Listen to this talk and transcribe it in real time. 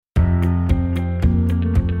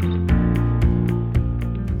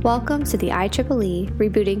Welcome to the IEEE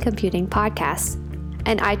Rebooting Computing Podcast,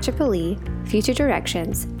 an IEEE Future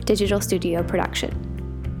Directions digital studio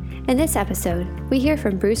production. In this episode, we hear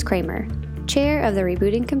from Bruce Kramer, Chair of the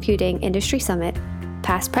Rebooting Computing Industry Summit,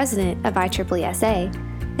 past President of IEEE SA,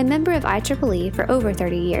 and member of IEEE for over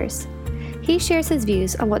 30 years. He shares his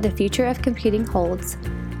views on what the future of computing holds,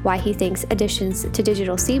 why he thinks additions to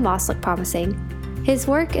digital CMOS look promising, his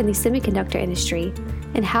work in the semiconductor industry,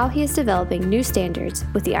 and how he is developing new standards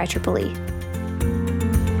with the IEEE.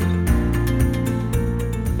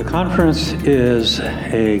 The conference is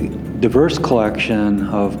a diverse collection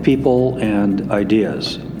of people and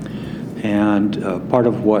ideas. And part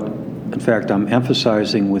of what, in fact, I'm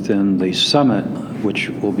emphasizing within the summit, which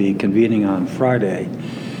will be convening on Friday,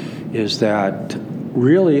 is that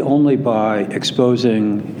really only by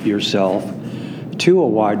exposing yourself to a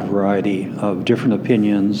wide variety of different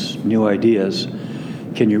opinions, new ideas,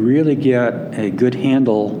 can you really get a good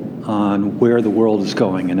handle on where the world is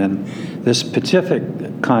going, and in this specific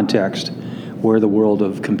context, where the world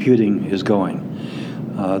of computing is going.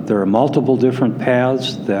 There are multiple different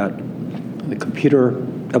paths that the computer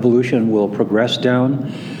evolution will progress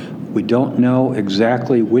down. We don't know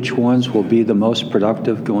exactly which ones will be the most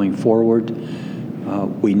productive going forward.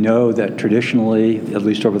 We know that traditionally, at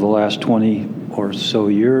least over the last 20 or so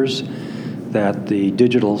years, that the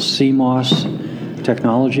digital CMOS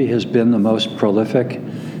technology has been the most prolific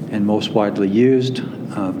and most widely used,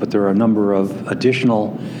 but there are a number of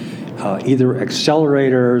additional either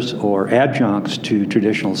accelerators or adjuncts to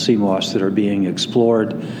traditional CMOS that are being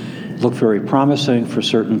explored, look very promising for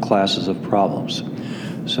certain classes of problems.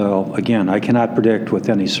 So again, I cannot predict with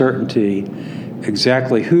any certainty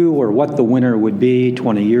exactly who or what the winner would be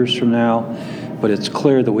 20 years from now, but it's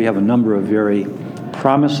clear that we have a number of very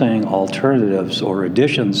promising alternatives or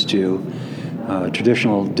additions to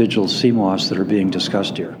traditional digital CMOS that are being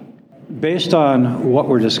discussed here. Based on what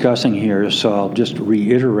we're discussing here, so I'll just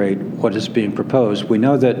reiterate what is being proposed. We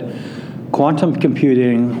know that quantum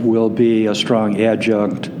computing will be a strong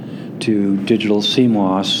adjunct to digital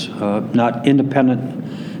CMOS, not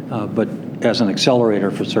independent, but as an accelerator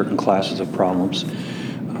for certain classes of problems.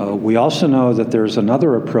 We also know that there's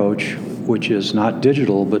another approach which is not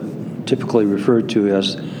digital, but typically referred to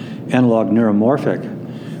as analog neuromorphic,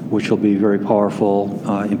 which will be very powerful,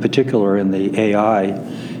 in particular in the AI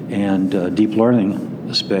and deep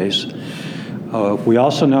learning space. We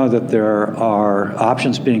also know that there are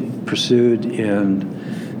options being pursued in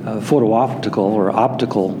photo-optical or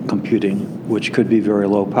optical computing, which could be very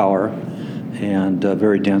low power and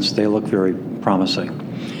very dense. They look very promising.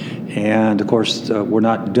 And of course, we're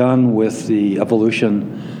not done with the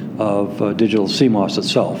evolution of digital CMOS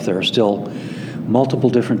itself. There are still multiple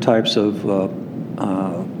different types of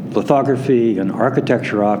lithography and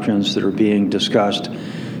architecture options that are being discussed,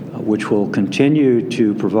 which will continue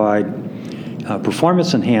to provide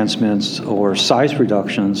performance enhancements or size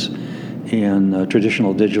reductions in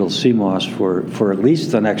traditional digital CMOS for at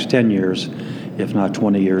least the next 10 years, if not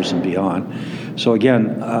 20 years and beyond. So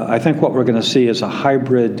again, I think what we're going to see is a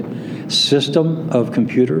hybrid system of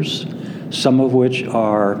computers, some of which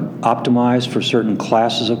are optimized for certain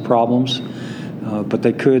classes of problems, but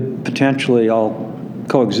they could potentially all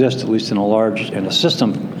coexist, at least in a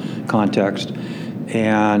system context,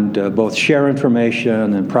 and both share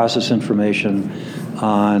information and process information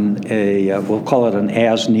on a, we'll call it an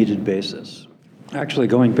as-needed basis. Actually,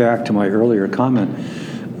 going back to my earlier comment,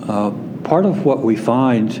 part of what we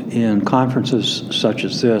find in conferences such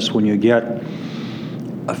as this, when you get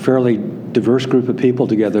a fairly diverse group of people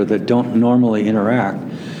together that don't normally interact,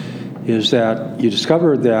 is that you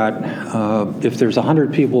discover that if there's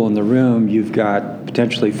 100 people in the room, you've got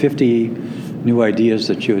potentially 50 new ideas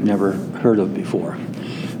that you had never heard of before.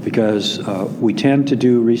 Because we tend to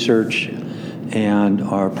do research and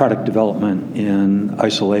our product development in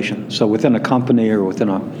isolation. So within a company or within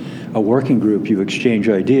a working group, you exchange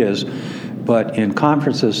ideas. But in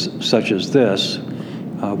conferences such as this,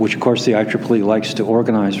 which of course the IEEE likes to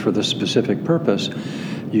organize for this specific purpose,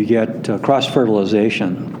 you get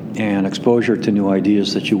cross-fertilization and exposure to new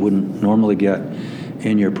ideas that you wouldn't normally get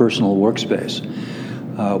in your personal workspace.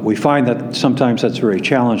 We find that sometimes that's very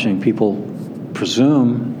challenging. People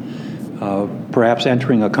presume, perhaps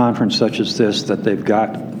entering a conference such as this, that they've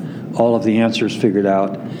got all of the answers figured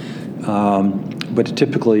out, but it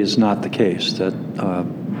typically is not the case, that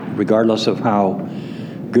regardless of how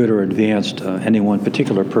good or advanced any one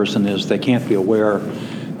particular person is, they can't be aware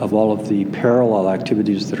of all of the parallel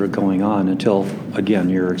activities that are going on until, again,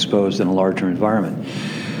 you're exposed in a larger environment.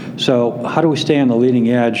 So how do we stay on the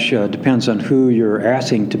leading edge depends on who you're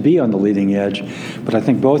asking to be on the leading edge. But I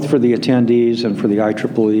think both for the attendees and for the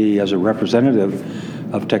IEEE as a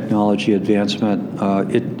representative of technology advancement,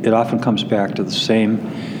 it often comes back to the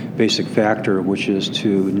same basic factor, which is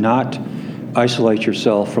to not isolate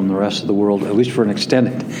yourself from the rest of the world, at least for an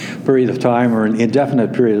extended period of time or an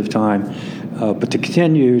indefinite period of time, but to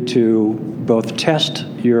continue to both test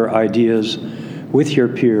your ideas with your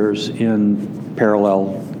peers in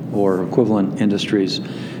parallel or equivalent industries,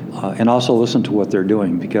 and also listen to what they're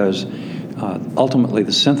doing, because ultimately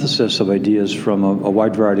the synthesis of ideas from a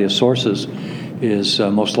wide variety of sources is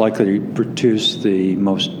most likely to produce the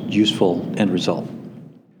most useful end result.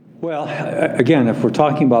 Well, again, if we're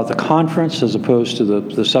talking about the conference as opposed to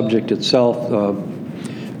the subject itself,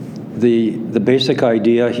 the basic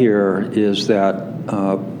idea here is that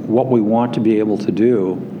what we want to be able to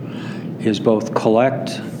do is both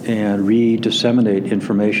collect and disseminate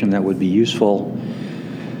information that would be useful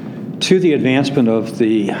to the advancement of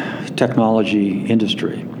the technology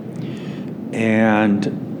industry. And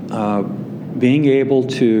being able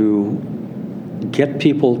to get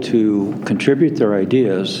people to contribute their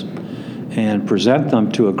ideas and present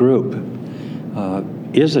them to a group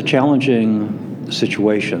is a challenging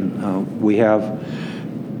situation. We have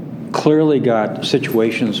clearly got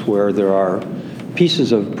situations where there are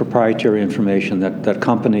pieces of proprietary information that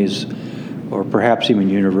companies or perhaps even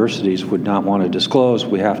universities would not want to disclose.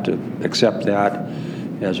 We have to accept that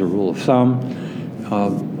as a rule of thumb.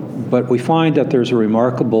 But we find that there's a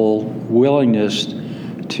remarkable willingness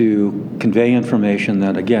to convey information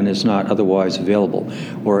that, again, is not otherwise available,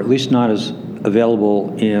 or at least not as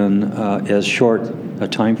available in as short a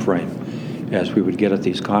time frame as we would get at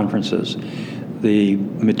these conferences. The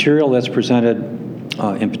material that's presented,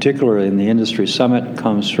 in particular in the industry summit,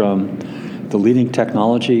 comes from the leading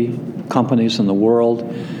technology companies in the world.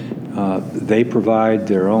 They provide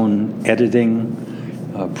their own editing,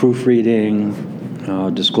 proofreading,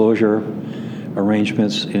 disclosure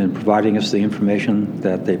arrangements in providing us the information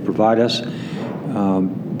that they provide us,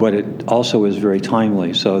 but it also is very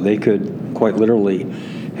timely. So they could quite literally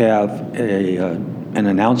have an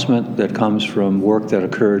announcement that comes from work that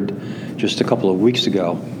occurred just a couple of weeks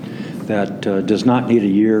ago that does not need a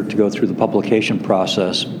year to go through the publication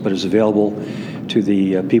process, but is available to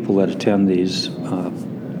the people that attend these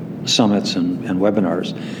summits and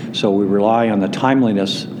webinars. So we rely on the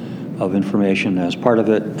timeliness of information as part of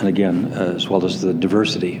it, and again, as well as the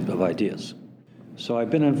diversity of ideas. So I've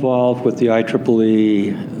been involved with the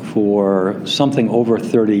IEEE for something over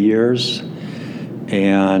 30 years,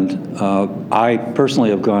 and I personally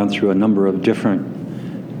have gone through a number of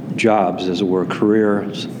different jobs, as it were,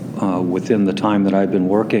 careers within the time that I've been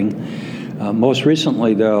working. Most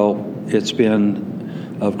recently, though, it's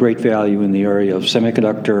been of great value in the area of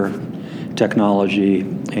semiconductor technology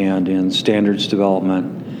and in standards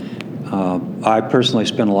development. I personally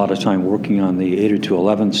spent a lot of time working on the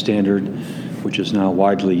 802.11 standard, which is now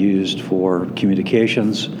widely used for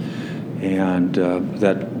communications, and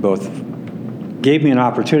that both gave me an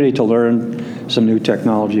opportunity to learn some new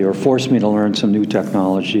technology, or forced me to learn some new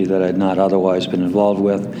technology that I'd not otherwise been involved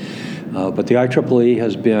with. But the IEEE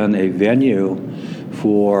has been a venue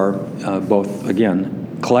for both,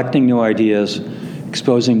 again, collecting new ideas,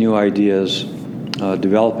 exposing new ideas,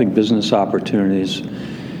 developing business opportunities.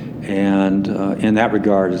 And in that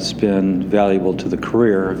regard, it's been valuable to the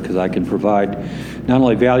career, because I can provide not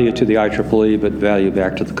only value to the IEEE, but value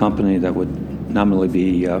back to the company that would nominally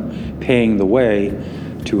be paying the way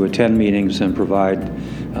to attend meetings and provide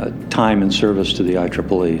time and service to the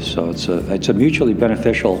IEEE. So it's a mutually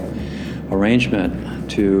beneficial arrangement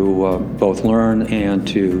to both learn and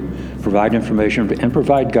to provide information and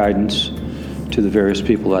provide guidance to the various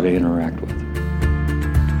people that I interact with.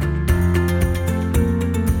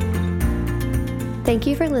 Thank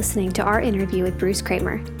you for listening to our interview with Bruce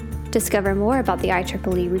Kramer. Discover more about the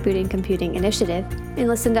IEEE Rebooting Computing Initiative and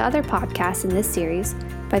listen to other podcasts in this series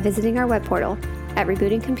by visiting our web portal at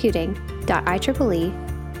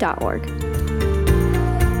rebootingcomputing.ieee.org.